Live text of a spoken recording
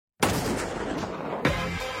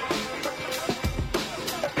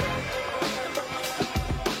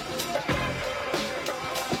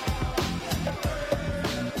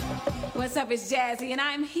up? It's Jazzy, and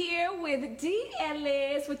I'm here with D.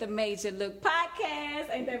 Ellis with the Major Look Podcast.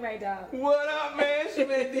 Ain't that right, dog? What up, man? It's your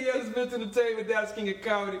man D. Ellis, Mr. Entertainment, Dallas King of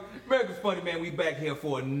Comedy. America's Funny, man. We back here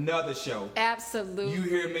for another show. Absolutely. You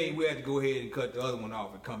hear me? We had to go ahead and cut the other one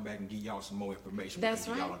off and come back and give y'all some more information. That's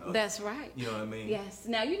right. That's right. You know what I mean? Yes.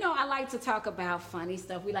 Now, you know, I like to talk about funny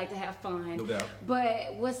stuff. We like to have fun. No doubt.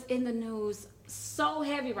 But what's in the news so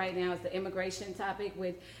heavy right now is the immigration topic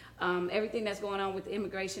with everything that's going on with the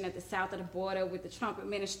immigration at the south of the border with the Trump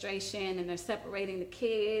administration, and they're separating the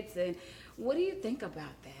kids. And what do you think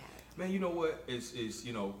about that? Man, you know what? It's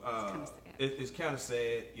kind of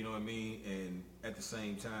sad, you know what I mean? And at the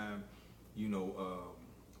same time, you know,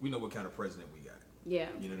 we know what kind of president we got. Yeah.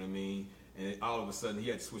 You know what I mean? And all of a sudden, he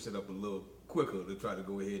had to switch it up a little quicker to try to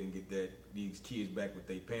go ahead and get these kids back with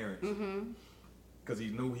their parents. Mm-hmm. Because he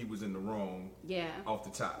knew he was in the wrong off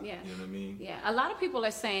the top. Yeah. You know what I mean? Yeah. A lot of people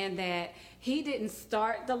are saying that he didn't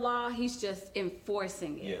start the law, he's just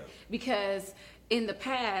enforcing it. Yeah. Because in the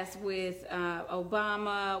past with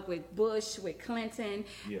Obama, with Bush, with Clinton,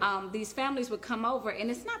 these families would come over,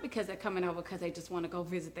 and it's not because they're coming over because they just want to go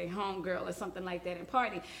visit their homegirl or something like that and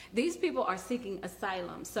party. These people are seeking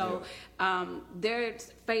asylum. So they're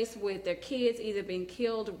faced with their kids either being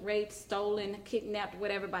killed, raped, stolen, kidnapped,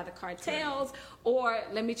 whatever, by the cartels, or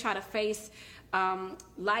let me try to face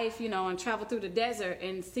life, you know, and travel through the desert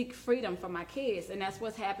and seek freedom for my kids. And that's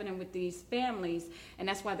what's happening with these families, and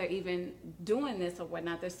that's why they're even doing this or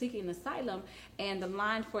whatnot. They're seeking asylum, and the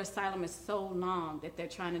line for asylum is so long that they're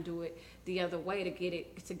trying to do it the other way to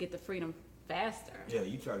get the freedom faster. Yeah,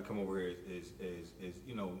 you try to come over here is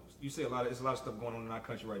you know, you see there's a lot of stuff going on in our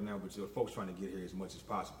country right now, but folks trying to get here as much as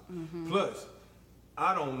possible. Mm-hmm. Plus,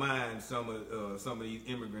 I don't mind some of these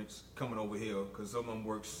immigrants coming over here because some of them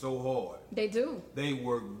work so hard. They do. They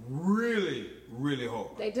work really, really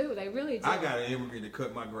hard. They do. They really do. I got an immigrant that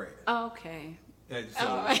cut my grass. Okay. And so,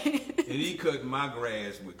 and he cut my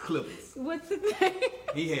grass with clippers. What's the name?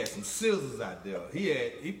 He had some scissors out there.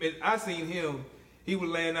 I seen him. He was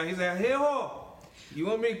laying down. He said, "Hell, you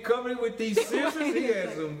want me to cover it with these scissors?"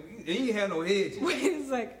 He had no hedges. Wait a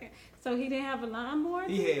second. So he didn't have a lawnmower?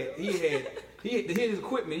 He had his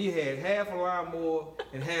equipment. He had half a lawnmower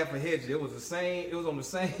and half a hedge. It was on the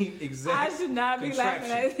same exact. I should not be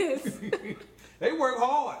laughing at this. They work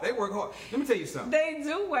hard. Let me tell you something. They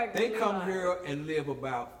do work. They come here and live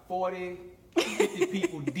about 40, 50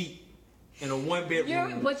 people deep in a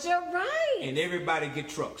one-bedroom. But you're right. And everybody get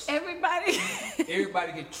trucks. Everybody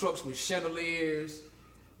get trucks with chandeliers,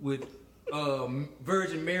 with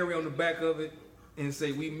Virgin Mary on the back of it, and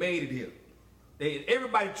say, "We made it here."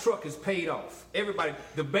 Everybody truck is paid off. Everybody,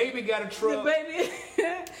 the baby got a truck. The baby.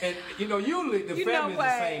 And you know, usually the family is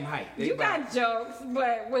the same height. You got jokes,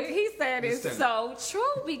 but what he said is so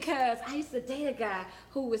true, because I used to date a guy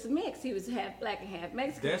who was mixed. He was half black and half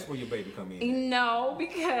Mexican. That's where your baby come in. No,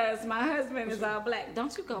 because my husband is all black.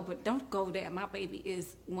 Don't go there. My baby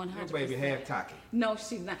is 100%. Your baby half Taki. No,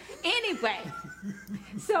 she's not. Anyway,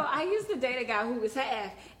 so I used to date a guy who was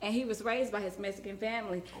half, and he was raised by his Mexican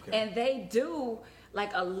family, and they do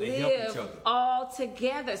like live all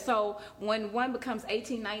together. So when one becomes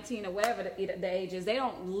 18, 19, or whatever the age is, they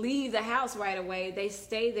don't leave the house right away. They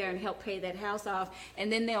stay there and help pay that house off, and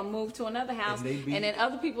then they'll move to another house, and then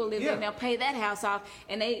other people live there and they'll pay that house off,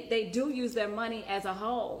 and they do use their money as a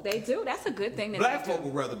whole. They do. That's a good thing. Black folk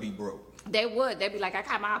would rather be broke. They would. They'd be like, "I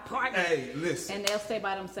got my apartment." Hey, listen. And they'll stay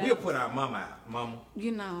by themselves. We'll put our mama out. Mama,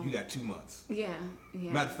 you know, you got 2 months. Yeah.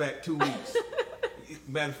 Matter of fact, 2 weeks.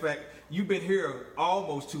 Matter of fact, you've been here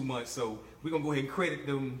almost 2 months, so we're going to go ahead and credit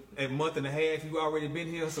them a month and a half. You've already been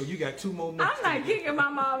here, so you got 2 more months. I'm not kicking my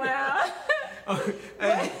mama out.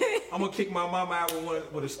 I'm going to kick my mama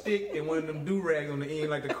out with a stick and one of them do-rags on the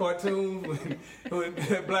end, like the cartoons when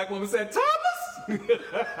that black woman said, "Thomas!"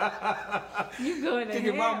 You going to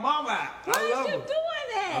kicking my mama out. Why are you doing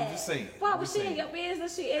that? I'm just saying. Why was she in your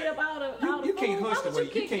business? She ate up all the You can't hunch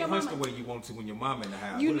the way you want to when your mama in the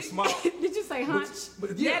house. Did you say hunch?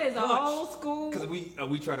 That is an old school. Because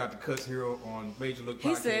we tried out to cuss here on Major Look Podcast.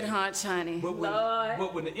 He said hunch, honey.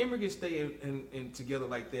 But when the immigrants stay in together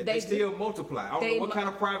like that, they still multiply. I don't know what kind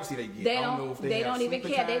of privacy they get. I don't know if they don't even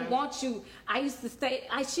care. They want you. I used to stay.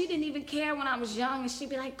 She didn't even care when I was young, and she'd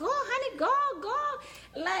be like, "Go, honey, go."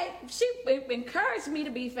 Like, she encouraged me to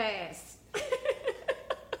be fast.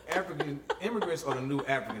 African immigrants are the new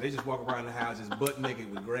Africans. They just walk around the house just butt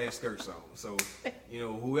naked with grass skirts on. So, you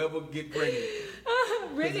know, whoever get pregnant.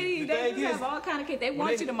 Really, they have all kind of kids. They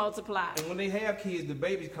want you to multiply. And when they have kids, the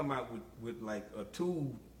babies come out with like a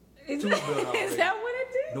tube. Is that what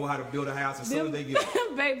it did? Know how to build a house as soon as they get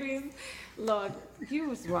it. Babies Lord, you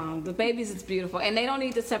was wrong. The babies is beautiful, and they don't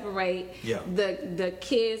need to separate the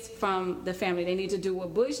kids from the family. They need to do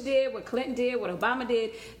what Bush did, what Clinton did, what Obama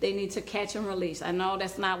did. They need to catch and release. I know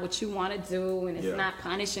that's not what you want to do, and it's not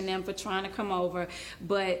punishing them for trying to come over,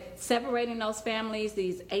 but separating those families,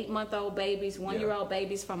 these 8-month-old babies, 1-year-old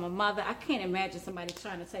babies from a mother, I can't imagine somebody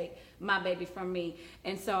trying to take my baby from me.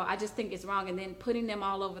 And so I just think it's wrong. And then putting them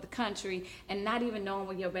all over the country and not even knowing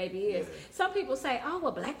where your baby is. Some people say, oh,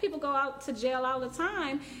 well, black people go out to jail all the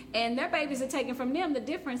time and their babies are taken from them. The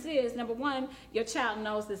difference is, number one, your child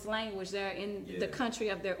knows this language. They're in the country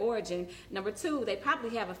of their origin. Number two, they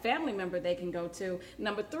probably have a family member they can go to.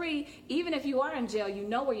 Number three, even if you are in jail, you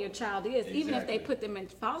know where your child is. Even if they put them in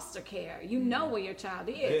foster care, you know where your child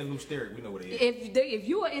is. They're in Lew Sterrett, we know where they is. If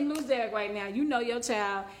you are in Lew Sterrett right now, you know your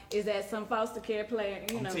child is at some foster care player.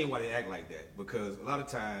 I'm telling you why they act like that. Because a lot of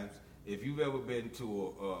times, if you've ever been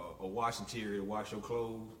to a washing area to wash your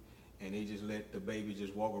clothes, and they just let the baby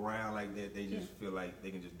just walk around like that, they just feel like they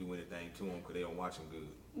can just do anything to them because they don't wash them good.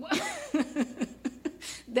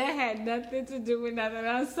 That had nothing to do with nothing.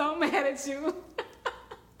 I'm so mad at you.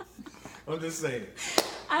 I'm just saying.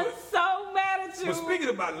 I'm so mad at you. But speaking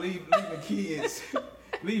about leaving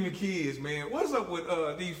kids, man, what's up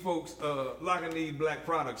with these folks locking these black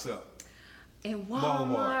products up? In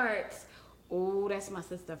Walmart. Oh, that's my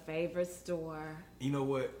sister's favorite store. You know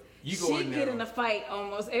what? You go she in there. She get in a fight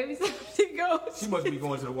almost every time she goes. She must be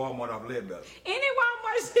going to the Walmart off Leadbelly. Any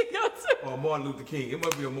Walmart she goes to. Or Martin Luther King. It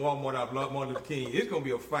must be a Walmart off Martin Luther King. It's going to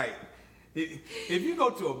be a fight. If you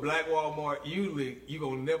go to a black Walmart, usually you're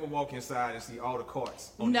going to never walk inside and see all the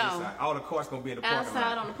carts on the inside. All the carts going to be in the parking lot.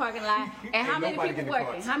 Outside on the parking lot. And how many people working?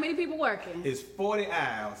 Carts. How many people working? It's 40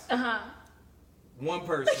 aisles. Uh-huh. One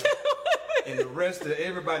person. And the rest of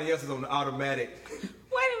everybody else is on the automatic.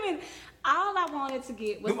 Wait a minute. All I wanted to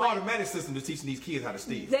get was them automatic systems are teaching these kids how to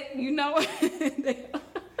steal. You know what?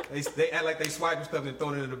 They act like they swiping stuff and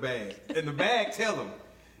throwing it in the bag. And the bag tell them,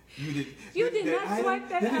 you did not swipe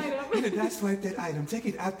that item. You did not swipe that item. Take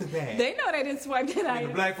it out the bag. They know they didn't swipe that item.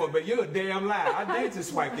 The black folk, but you're a damn liar. I did just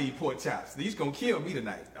swipe these pork chops. These gonna kill me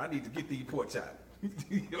tonight. I need to get these pork chops.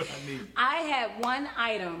 You know what I mean? I had one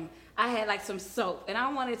item. I had like some soap, and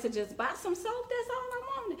I wanted to just buy some soap. That's all I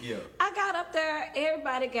wanted. Yeah. I got up there.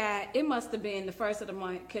 Everybody got. It must have been the first of the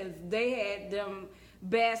month because they had them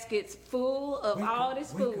baskets full of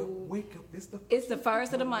this food. Wake up! It's the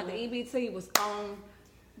first of the month. The EBT was on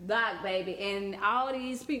dock, baby, and all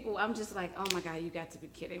these people. I'm just like, oh my God, you got to be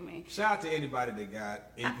kidding me. Shout out to anybody that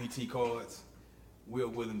got EBT cards. We're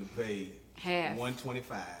willing to pay half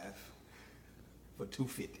 $125. For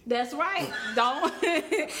 $250. That's right. Don't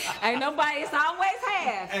ain't nobody. It's always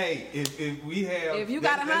half. Hey, if we have, if you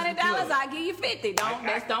got $100, I'll give you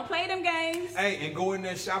 $50. Don't play them games. Hey, and go in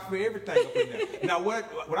there and shop for everything up in there. Now, what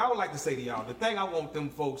I would like to say to y'all, the thing I want them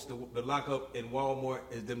folks to lock up in Walmart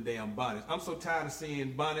is them damn bonnets. I'm so tired of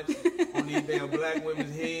seeing bonnets on these damn black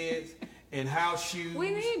women's heads. And house shoes.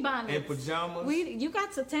 We need bonnets. And pajamas. You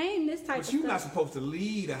got to tame this type of stuff. But you're not supposed to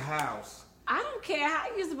leave the house. I don't care how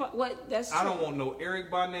you supposed. What? That's true. I don't want no Eric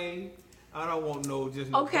Barnett. I don't want no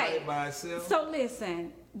just nobody by itself. So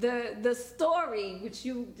listen, the story which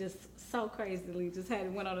you just so crazily just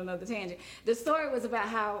went on another tangent. The story was about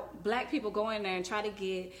how black people go in there and try to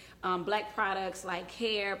get black products like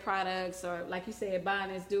hair products or like you said,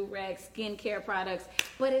 bonnets, do-rags, skincare products,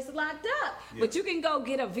 but it's locked up. Yep. But you can go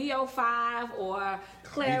get a VO5 or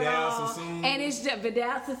Clairol, and it's just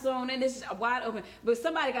Vidal Sassoon, and it's wide open. But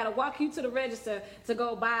somebody got to walk you to the register to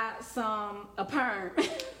go buy a perm.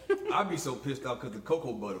 I'd be so pissed off because the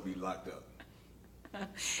cocoa butter be locked up.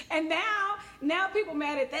 And now people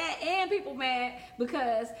mad at that, and people mad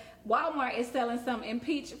because Walmart is selling some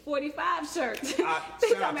Impeach 45 shirts. They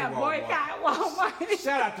talking about boycott Walmart.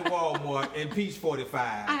 Shout out to Walmart, Impeach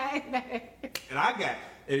 45. And I got,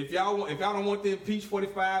 if y'all don't want the Impeach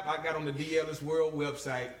 45, I got on the D. Ellis World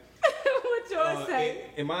website. What yours say?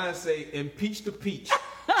 And mine say Impeach the Peach.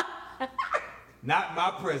 Not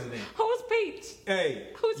my president. Who's Peach?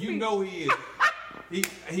 Hey, who's you Peach? Know he is.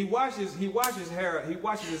 He washes his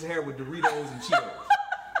hair with Doritos and Cheetos.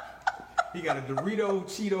 He got a Dorito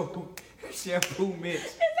Cheeto shampoo mix.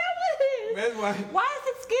 Is that what it is? That's why. Why is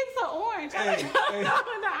his skin so orange?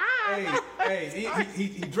 He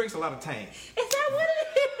drinks a lot of Tang. Is that what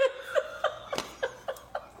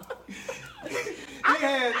it is? He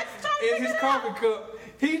has in his coffee cup.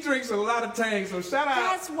 He drinks a lot of Tang, so shout out.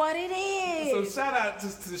 That's what it is. So shout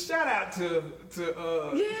out to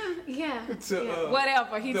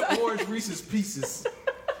whatever the Orange Reese's Pieces.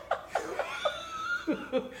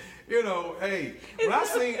 You know, hey, when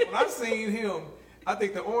I seen him, I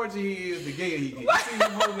think the oranger he is, the gayer he gets. You see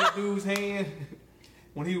him holding that dude's hand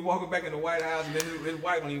when he was walking back in the White House, and then his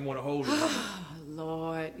wife don't even want to hold it.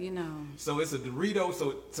 Lord, you know. So it's a Dorito.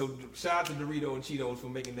 So shout out to Dorito and Cheetos for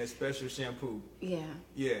making that special shampoo. Yeah.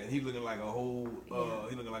 Yeah, he looking like a whole.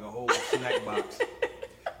 He looking like a whole snack box.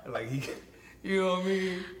 Like he, you know what I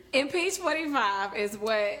mean? Impeach 45 is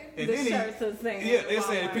what And the then shirts are saying. Yeah, they're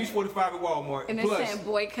saying Impeach 45 at Walmart. And they're saying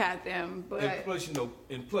boycott them, but. And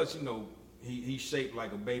plus, you know, he's shaped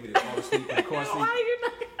like a baby that falls asleep in the car seat. Why you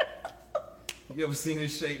not? You ever seen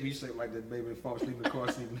his shape? He's shaped like that baby that falls asleep in the car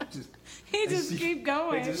seat. He just keep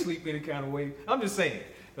going. They just sleep any kind of way. I'm just saying,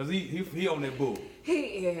 because he on that bull. He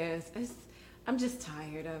is. I'm just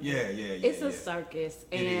tired of it. Yeah. It's a circus.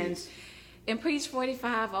 And Impeach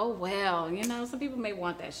 45, oh well. You know, some people may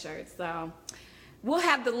want that shirt. So we'll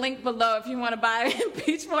have the link below if you want to buy an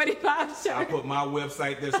Impeach 45 shirt. I put my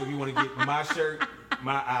website there, so if you want to get my shirt,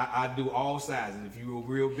 I do all sizes. If you're a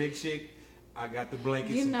real big chick, I got the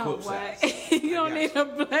blankets you and know quilt what? size. You don't need a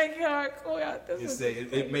blanket or a quilt.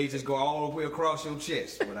 It may just go all the way across your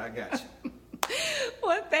chest, but I got you.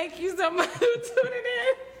 Well, thank you so much for tuning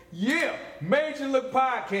in. Yeah, Major Look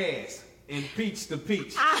Podcast. Impeach the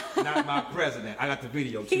peach, not my president. I got the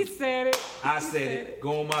video too. He said it. I said it.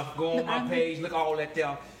 Go on my page. Look all that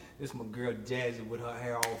there. This my girl Jazzy with her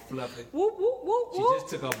hair all fluffy. Whoop, whoop, whoop, She whoop. just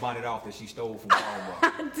took her bonnet off that she stole from Walmart.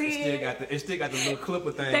 I did. It still got the little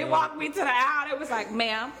clipper thing. They walked me to the aisle. It was like,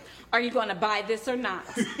 ma'am, are you going to buy this or not?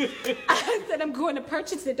 I said, I'm going to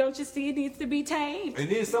purchase it. Don't you see it needs to be tamed? And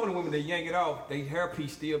then some of the women, they yank it off. Their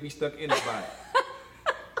hairpiece still be stuck in the body.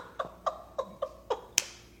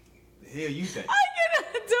 The hell you think? I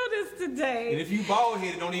cannot do this today. And if you bald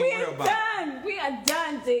headed, don't even worry about it. We are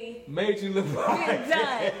done, D. Major Look. We are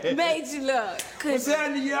done. Major Look. What's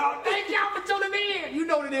happening, y'all? Thank y'all for tuning in. You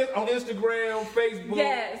know what it is on Instagram, Facebook,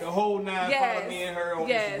 Yes. the whole nine. Yes. Follow me and her on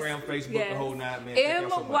Yes. Instagram, Facebook, Yes. the whole nine, man. Thank y'all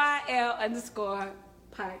so much. MYL_podcast.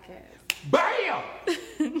 Bam!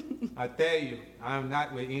 I tell you, I am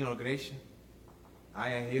not with inauguration. I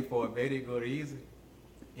am here for a very good reason.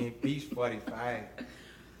 Impeach 45.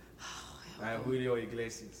 I am Julio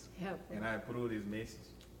Iglesias. Help. And I approve this message.